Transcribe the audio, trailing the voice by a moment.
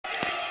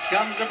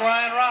comes to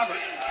Brian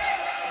Roberts.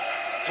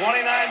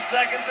 29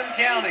 seconds and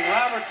counting.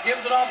 Roberts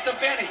gives it off to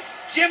Binnie.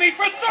 Jimmy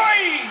for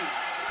three!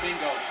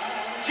 Bingo.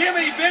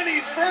 Jimmy,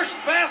 Binnie's first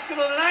basket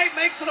of the night,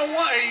 makes it a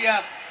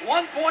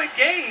one-point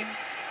game.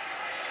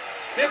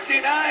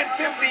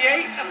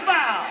 59-58, a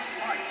foul.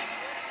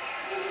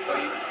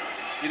 So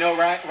you know,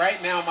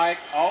 right now, Mike,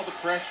 all the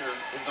pressure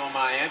is on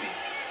Miami.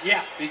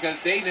 Yeah. Because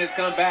Dayton has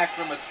come back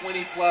from a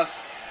 20-plus,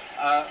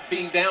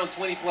 being down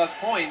 20-plus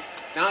points.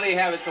 Now they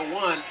have it to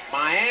 1.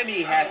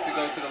 Miami has to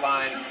go to the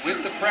line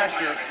with the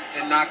pressure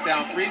and knock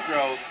down free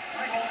throws.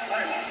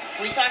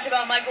 We talked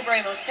about Michael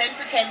Bramos, 10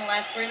 for 10 in the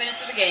last 3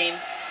 minutes of the game.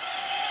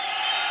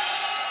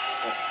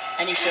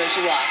 And he shows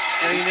you why.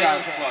 This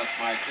guy's clutch,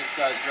 Mike. This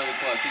guy's really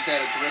clutch. He's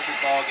had a terrific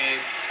ball game.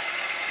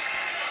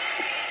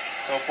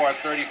 So far,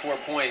 34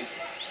 points.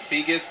 If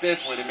he gets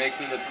this one, it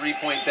makes it a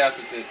 3-point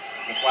deficit.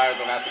 The Flyers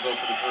will have to go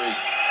for the 3.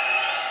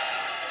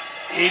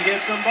 He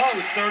gets them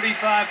both.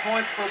 35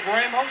 points for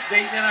Bramos.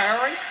 Dayton in a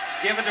hurry.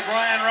 Give it to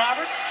Brian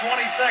Roberts.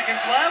 20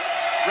 seconds left.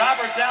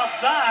 Roberts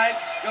outside.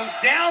 Goes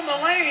down the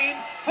lane.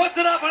 Puts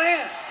it up and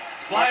in.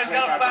 Flyers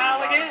got a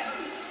foul again.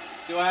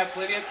 Still have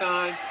plenty of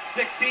time.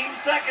 16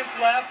 seconds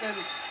left. And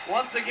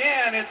once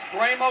again, it's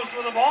Bramos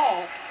with the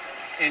ball.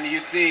 And you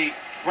see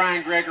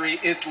Brian Gregory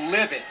is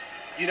livid.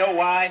 You know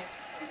why?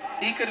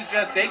 He could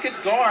have they could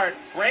guard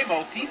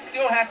Bramos. He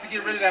still has to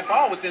get rid of that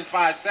ball within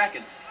 5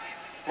 seconds.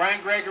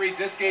 Brian Gregory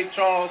just gave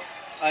Charles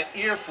an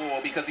earful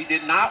because he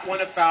did not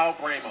want to foul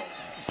Bramos.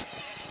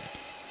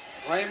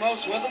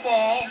 Bramos with the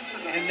ball,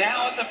 and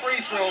now at the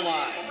free throw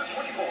line.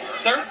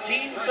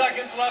 13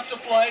 seconds left to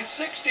play,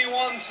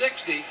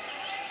 61-60.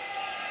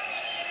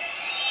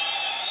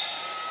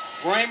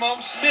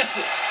 Bramos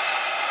misses.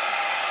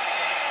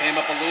 Came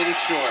up a little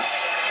short.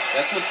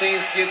 That's when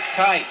things get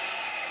tight.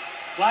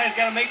 Flyers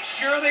got to make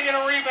sure they get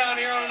a rebound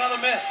here on another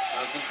miss.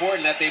 Now it's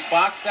important that they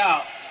box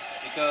out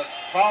because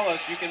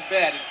Paulus, you can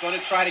bet, is going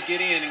to try to get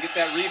in and get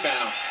that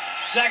rebound.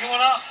 Second one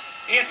up.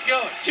 It's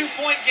good.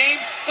 2-point game,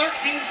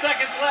 13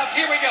 seconds left.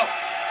 Here we go.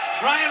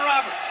 Brian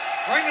Roberts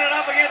bringing it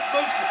up against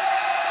Mooseman.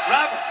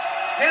 Roberts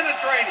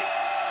penetrating.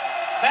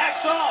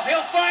 Backs off.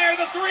 He'll fire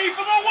the 3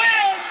 for the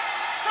win.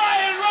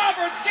 Brian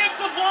Roberts gives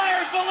the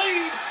Flyers the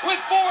lead with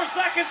 4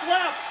 seconds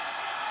left.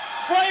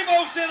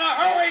 Bramos in a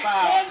hurry.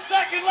 1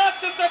 second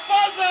left at the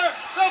buzzer.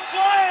 The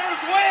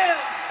Flyers win.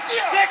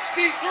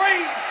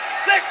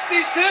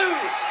 63-62.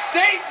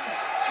 Dayton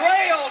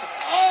trailed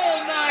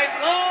all night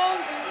long.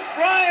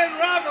 Brian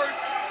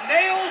Roberts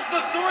nails the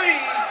 3,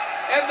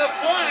 and the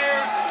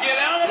Flyers get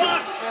out of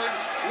Oxford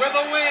with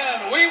a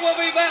win. We will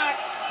be back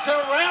to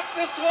wrap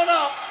this one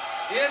up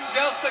in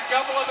just a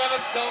couple of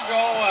minutes. Don't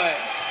go away.